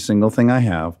every single thing I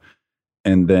have,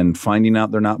 and then finding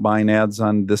out they're not buying ads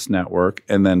on this network,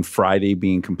 and then Friday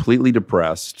being completely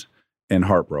depressed and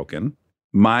heartbroken.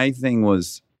 My thing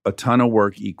was a ton of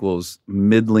work equals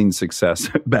middling success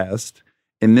at best.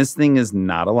 And this thing is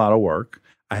not a lot of work.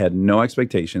 I had no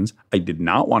expectations. I did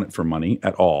not want it for money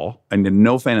at all. I had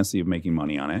no fantasy of making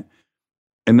money on it.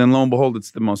 And then lo and behold,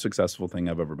 it's the most successful thing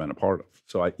I've ever been a part of.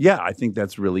 So I think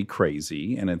that's really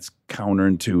crazy. And it's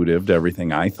counterintuitive to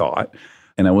everything I thought.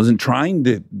 And I wasn't trying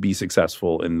to be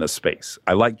successful in the space.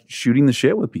 I like shooting the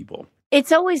shit with people.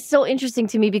 It's always so interesting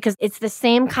to me because it's the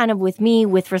same kind of with me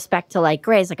with respect to like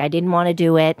Grace. Like I didn't want to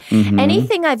do it. Mm-hmm.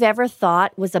 Anything I've ever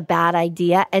thought was a bad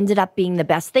idea ended up being the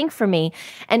best thing for me.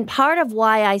 And part of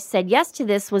why I said yes to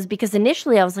this was because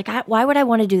initially I was like, why would I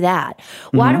want to do that?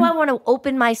 Why do I want to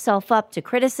open myself up to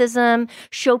criticism,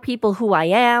 show people who I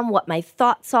am, what my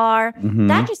thoughts are?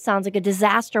 That just sounds like a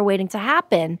disaster waiting to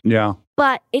happen. Yeah.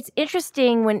 But it's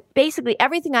interesting when basically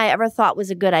everything I ever thought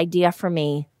was a good idea for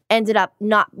me ended up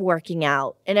not working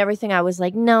out. And everything I was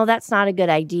like, no, that's not a good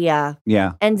idea.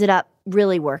 Yeah. Ended up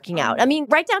really working out. I mean,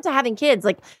 right down to having kids.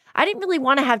 Like, I didn't really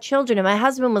want to have children. And my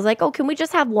husband was like, oh, can we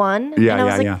just have one? Yeah, and I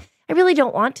was like, I really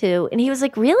don't want to. And he was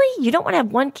like, really? You don't want to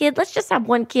have one kid? Let's just have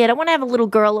one kid. I want to have a little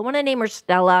girl. I want to name her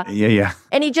Stella. Yeah.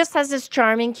 And he just has this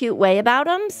charming, cute way about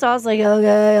him. So I was like,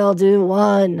 okay, I'll do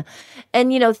one.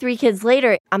 And, 3 kids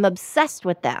later, I'm obsessed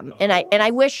with them. And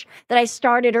I wish that I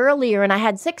started earlier and I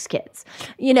had 6 kids,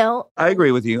 I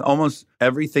agree with you. Almost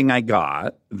everything I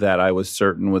got that I was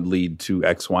certain would lead to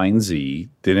X, Y, and Z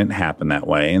didn't happen that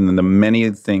way. And then the many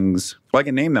things, I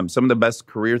can name them, some of the best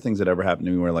career things that ever happened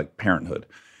to me were like parenthood.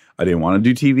 I didn't want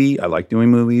to do TV. I like doing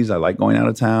movies. I like going out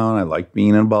of town. I like being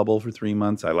in a bubble for 3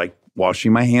 months. I like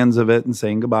washing my hands of it and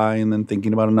saying goodbye and then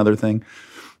thinking about another thing.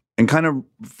 And kind of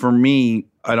for me,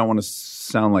 I don't want to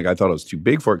sound like I thought I was too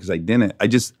big for it because I didn't.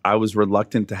 I was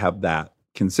reluctant to have that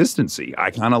consistency. I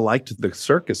kind of liked the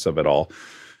circus of it all.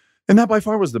 And that by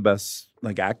far was the best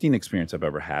acting experience I've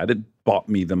ever had. It bought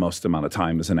me the most amount of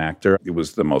time as an actor. It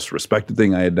was the most respected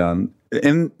thing I had done.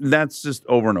 And that's just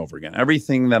over and over again.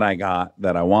 Everything that I got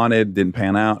that I wanted didn't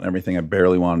pan out. And everything I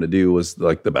barely wanted to do was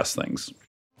the best things.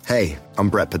 Hey, I'm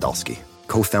Brett Podolsky,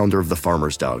 co-founder of The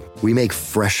Farmer's Dog. We make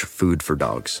fresh food for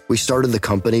dogs. We started the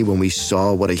company when we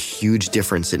saw what a huge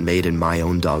difference it made in my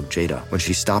own dog, Jada, when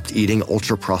she stopped eating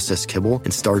ultra-processed kibble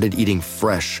and started eating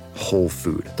fresh, whole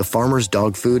food. The Farmer's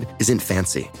Dog food isn't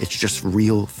fancy. It's just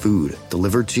real food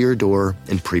delivered to your door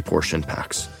in pre-portioned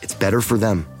packs. It's better for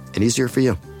them and easier for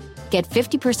you. Get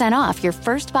 50% off your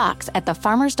first box at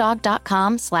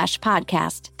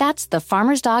thefarmersdog.com/podcast. That's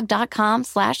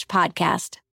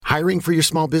thefarmersdog.com/podcast. Hiring for your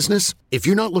small business? If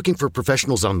you're not looking for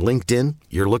professionals on LinkedIn,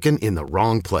 you're looking in the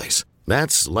wrong place.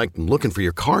 That's like looking for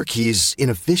your car keys in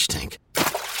a fish tank.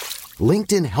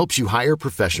 LinkedIn helps you hire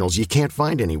professionals you can't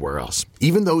find anywhere else,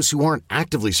 even those who aren't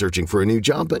actively searching for a new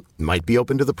job but might be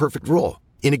open to the perfect role.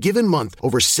 In a given month,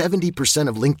 over 70%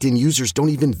 of LinkedIn users don't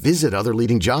even visit other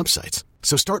leading job sites.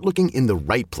 So start looking in the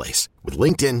right place. With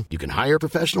LinkedIn, you can hire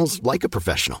professionals like a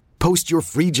professional. Post your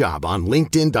free job on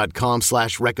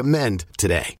linkedin.com/recommend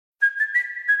today.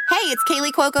 Hey, it's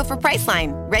Kaylee Cuoco for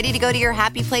Priceline. Ready to go to your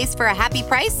happy place for a happy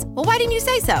price? Well, why didn't you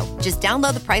say so? Just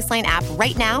download the Priceline app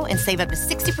right now and save up to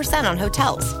 60% on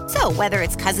hotels. So whether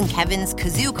it's Cousin Kevin's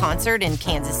Kazoo Concert in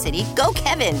Kansas City, go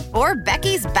Kevin, or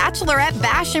Becky's Bachelorette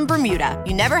Bash in Bermuda,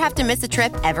 you never have to miss a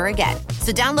trip ever again.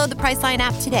 So download the Priceline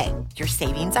app today. Your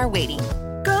savings are waiting.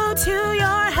 Go to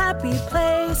your happy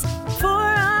place for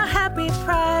a happy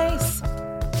price.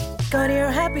 Go to your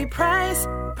happy price,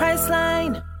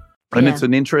 Priceline. And it's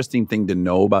an interesting thing to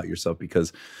know about yourself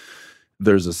because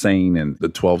there's a saying in the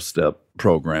 12-step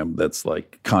program that's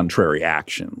contrary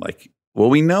action.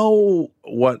 We know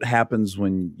what happens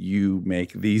when you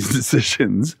make these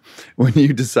decisions, when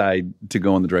you decide to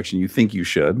go in the direction you think you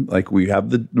should. We have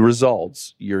the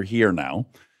results. You're here now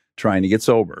trying to get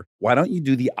sober. Why don't you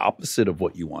do the opposite of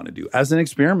what you want to do as an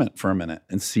experiment for a minute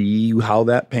and see how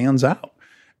that pans out?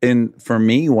 And for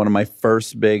me, one of my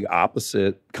first big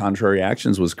opposite contrary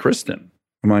actions was Kristen.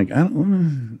 I'm like,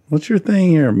 what's your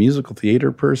thing? You're a musical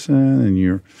theater person and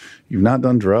you've not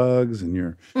done drugs and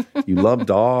you love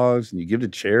dogs and you give to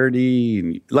charity.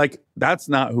 And that's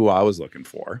not who I was looking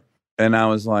for. And I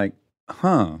was like,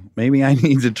 maybe I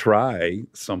need to try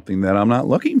something that I'm not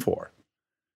looking for.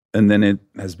 And then it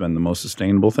has been the most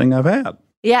sustainable thing I've had.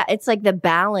 Yeah, it's the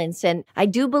balance. And I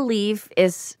do believe,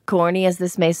 as corny as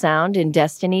this may sound, in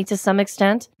destiny to some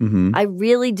extent. Mm-hmm. I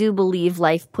really do believe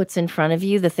life puts in front of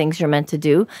you the things you're meant to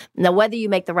do. Now, whether you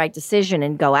make the right decision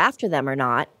and go after them or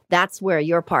not, That's where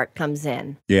your part comes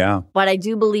in. Yeah. But I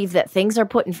do believe that things are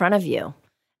put in front of you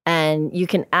and you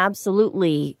can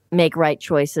absolutely make right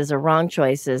choices or wrong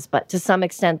choices. But to some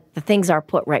extent, the things are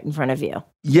put right in front of you.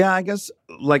 Yeah, I guess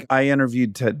like I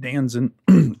interviewed Ted Danson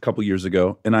a couple years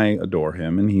ago, and I adore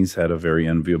him, and he's had a very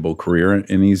enviable career,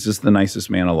 and he's just the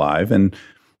nicest man alive. And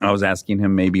I was asking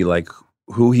him maybe like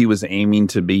who he was aiming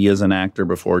to be as an actor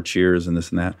before Cheers and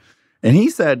this and that. And he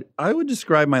said, I would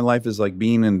describe my life as like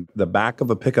being in the back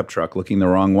of a pickup truck looking the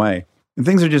wrong way. And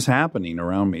things are just happening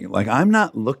around me. Like I'm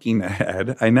not looking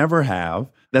ahead. I never have.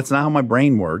 That's not how my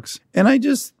brain works. And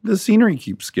the scenery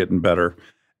keeps getting better.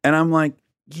 And I'm like,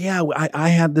 yeah, I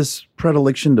had this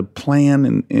predilection to plan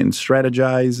and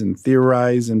strategize and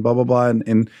theorize and blah, blah, blah.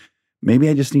 And maybe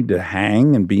I just need to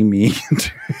hang and be me.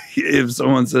 If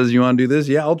someone says, you want to do this?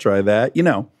 Yeah, I'll try that.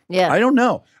 Yeah. I don't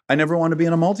know. I never wanted to be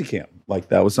in a multicam. Like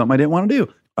that was something I didn't want to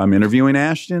do. I'm interviewing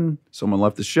Ashton. Someone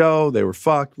left the show. They were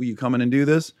fucked. Will you come in and do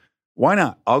this? Why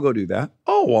not? I'll go do that.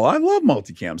 Oh, well, I love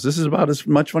multicams. This is about as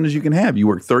much fun as you can have. You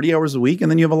work 30 hours a week and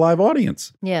then you have a live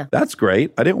audience. Yeah. That's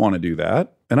great. I didn't want to do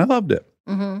that. And I loved it.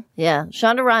 Mm-hmm. Yeah.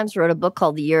 Shonda Rhimes wrote a book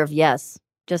called The Year of Yes,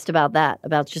 just about that,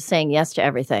 about just saying yes to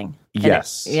everything.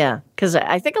 Yes. Yeah. Because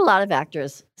I think a lot of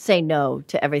actors say no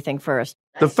to everything first.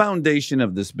 The foundation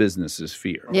of this business is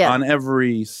fear. Yeah. On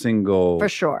every single For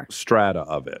sure. strata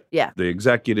of it. Yeah. The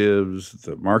executives,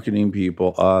 the marketing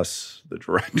people, us, the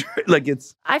director.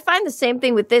 I find the same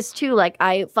thing with this too. Like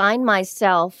I find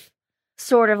myself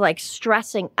sort of like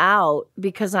stressing out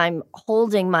because I'm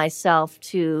holding myself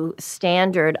to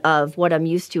standard of what I'm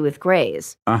used to with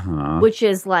Grey's, which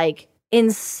is like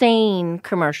insane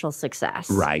commercial success.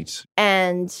 Right.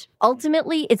 And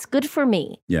ultimately, it's good for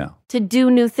me to do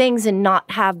new things and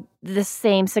not have the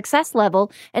same success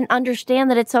level and understand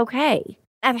that it's okay.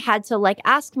 I've had to like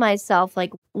ask myself,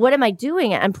 like, what am I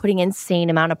doing? I'm putting insane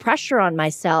amount of pressure on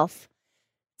myself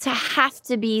to have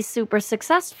to be super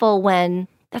successful when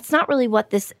that's not really what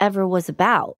this ever was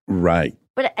about. Right.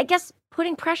 But I guess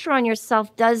putting pressure on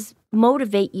yourself does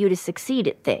motivate you to succeed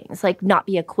at things, like not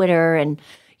be a quitter and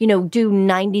do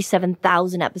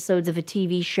 97,000 episodes of a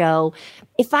TV show.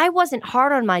 If I wasn't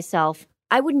hard on myself,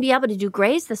 I wouldn't be able to do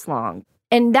Grey's this long.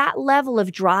 And that level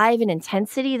of drive and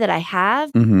intensity that I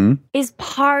have is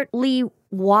partly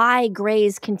why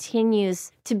Grey's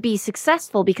continues to be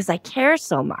successful because I care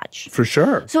so much. For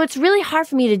sure. So it's really hard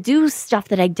for me to do stuff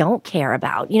that I don't care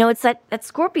about. It's that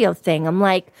Scorpio thing. I'm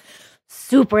like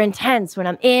super intense. When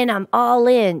I'm in, I'm all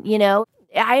in,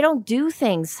 I don't do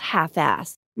things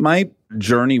half-assed. My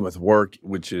journey with work,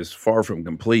 which is far from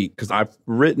complete, because I've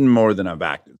written more than I've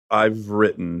acted. I've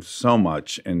written so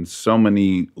much and so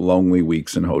many lonely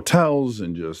weeks in hotels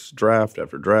and just draft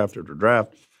after draft after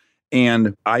draft.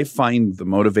 And I find the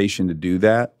motivation to do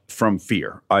that from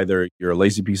fear. Either you're a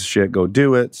lazy piece of shit, go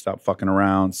do it, stop fucking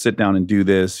around, sit down and do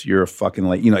this, you're a fucking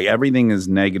everything is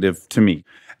negative to me.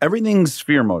 Everything's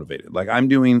fear motivated. Like I'm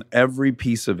doing every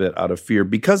piece of it out of fear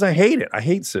because I hate it. I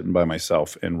hate sitting by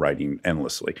myself and writing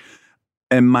endlessly.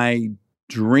 And my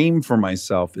dream for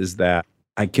myself is that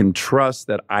I can trust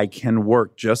that I can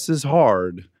work just as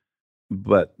hard,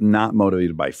 but not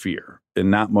motivated by fear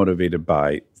and not motivated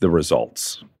by the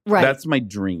results. Right. That's my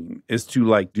dream, is to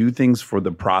like do things for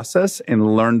the process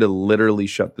and learn to literally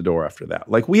shut the door after that.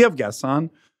 Like we have guests on.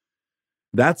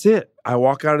 That's it. I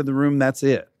walk out of the room. That's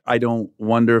it. I don't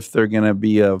wonder if they're going to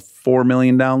be a 4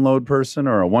 million download person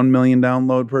or a 1 million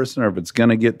download person, or if it's going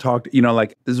to get talked.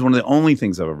 This is one of the only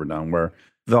things I've ever done where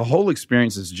the whole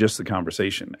experience is just the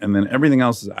conversation. And then everything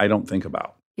else I don't think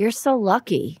about. You're so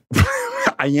lucky.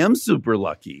 I am super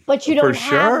lucky. But you don't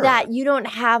have that. You don't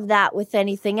have that with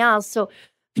anything else. So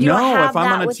if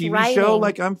I'm on a TV show,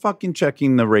 like I'm fucking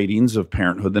checking the ratings of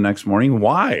Parenthood the next morning.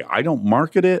 Why? I don't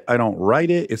market it. I don't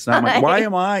write it. It's not why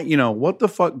am I, what the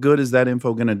fuck good is that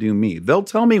info going to do me? They'll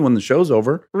tell me when the show's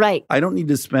over. Right. I don't need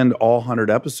to spend all 100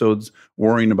 episodes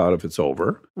worrying about if it's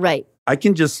over. Right. I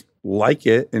can just like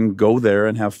it and go there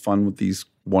and have fun with these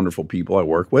wonderful people I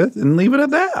work with and leave it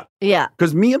at that. Yeah.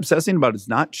 Because me obsessing about it's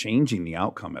not changing the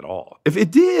outcome at all. If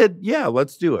it did, yeah,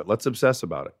 let's do it. Let's obsess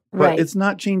about it. But it's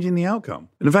not changing the outcome.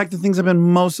 And in fact, the things I've been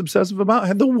most obsessive about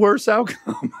had the worst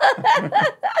outcome.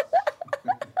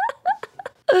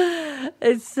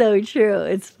 It's so true.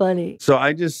 It's funny. So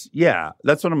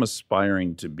that's what I'm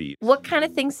aspiring to be. What kind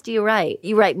of things do you write?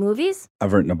 You write movies?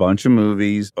 I've written a bunch of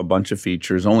movies, a bunch of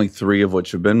features, only 3 of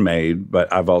which have been made,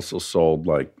 but I've also sold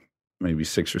like maybe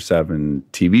 6 or 7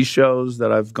 TV shows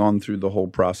that I've gone through the whole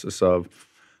process of.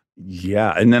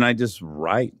 Yeah. And then I just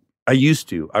write. I used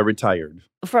to. I retired.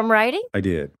 From writing? I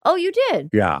did. Oh, you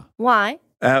did? Yeah. Why?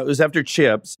 It was after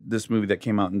Chips, this movie that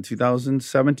came out in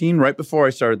 2017, right before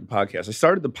I started the podcast. I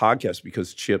started the podcast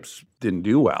because Chips didn't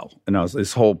do well. And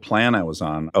this whole plan I was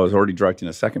on. I was already directing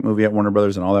a second movie at Warner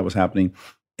Brothers and all that was happening.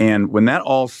 And when that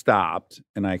all stopped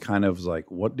and I kind of was like,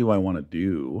 what do I want to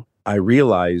do? I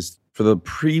realized for the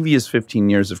previous 15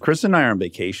 years, if Chris and I are on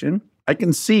vacation, I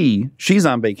can see she's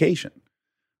on vacation.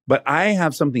 But I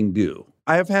have something due.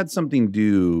 I have had something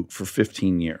due for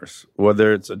 15 years,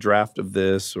 whether it's a draft of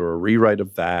this or a rewrite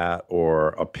of that or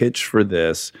a pitch for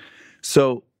this.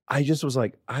 So I just was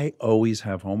like, I always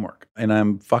have homework and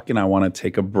I want to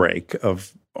take a break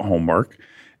of homework.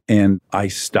 And I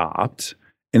stopped.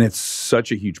 And it's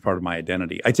such a huge part of my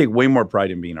identity. I take way more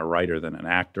pride in being a writer than an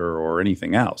actor or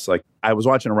anything else. Like I was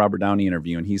watching a Robert Downey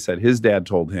interview and he said his dad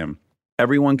told him,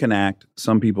 everyone can act,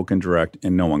 some people can direct,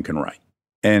 and no one can write.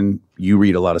 And you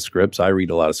read a lot of scripts. I read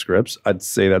a lot of scripts. I'd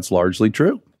say that's largely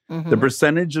true. Mm-hmm. The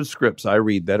percentage of scripts I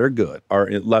read that are good are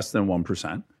less than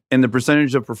 1%. And the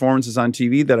percentage of performances on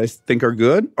TV that I think are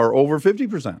good are over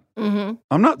 50%. Mm-hmm.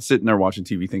 I'm not sitting there watching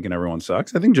TV thinking everyone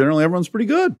sucks. I think generally everyone's pretty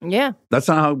good. Yeah. That's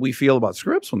not how we feel about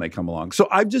scripts when they come along. So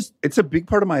it's a big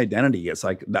part of my identity. It's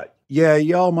like that, yeah,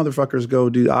 y'all motherfuckers go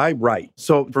do, I write.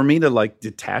 So for me to like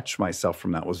detach myself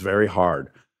from that was very hard.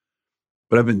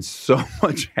 But I've been so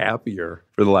much happier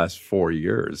for the last 4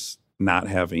 years not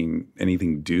having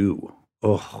anything due.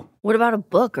 Oh. What about a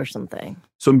book or something?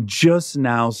 So I'm just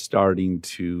now starting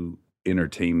to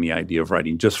entertain the idea of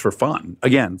writing just for fun.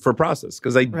 Again, for process,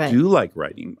 because I do like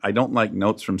writing. I don't like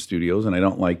notes from studios and I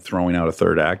don't like throwing out a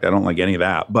third act. I don't like any of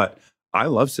that. But I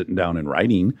love sitting down and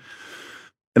writing.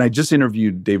 And I just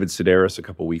interviewed David Sedaris a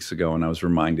couple weeks ago, and I was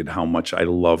reminded how much I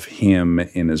love him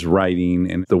in his writing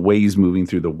and the way he's moving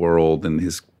through the world and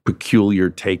his peculiar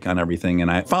take on everything. And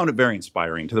I found it very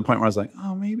inspiring to the point where I was like,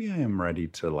 oh, maybe I am ready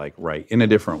to like write in a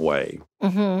different way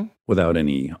without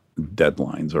any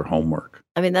deadlines or homework.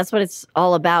 I mean, that's what it's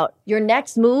all about. Your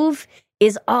next move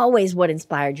is always what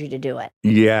inspired you to do it.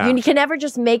 Yeah. You can never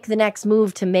just make the next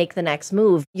move to make the next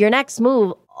move. Your next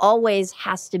move always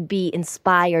has to be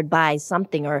inspired by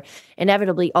something, or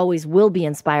inevitably always will be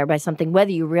inspired by something, whether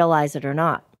you realize it or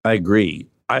not. I agree.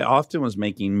 I often was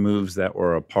making moves that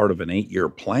were a part of an 8-year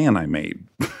plan I made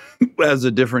as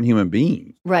a different human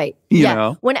being. Right. You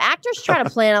know? When actors try to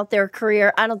plan out their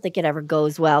career, I don't think it ever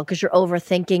goes well because you're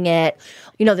overthinking it.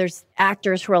 You know, there's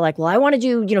actors who are like, well, I want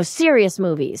to do, serious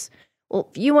movies. Well,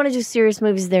 if you want to do serious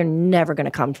movies, they're never going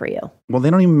to come for you. Well, they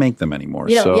don't even make them anymore.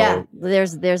 Yeah,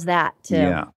 there's that too.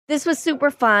 Yeah. This was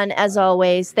super fun, as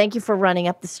always. Thank you for running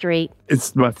up the street.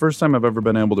 It's my first time I've ever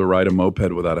been able to ride a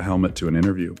moped without a helmet to an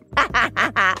interview.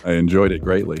 I enjoyed it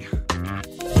greatly.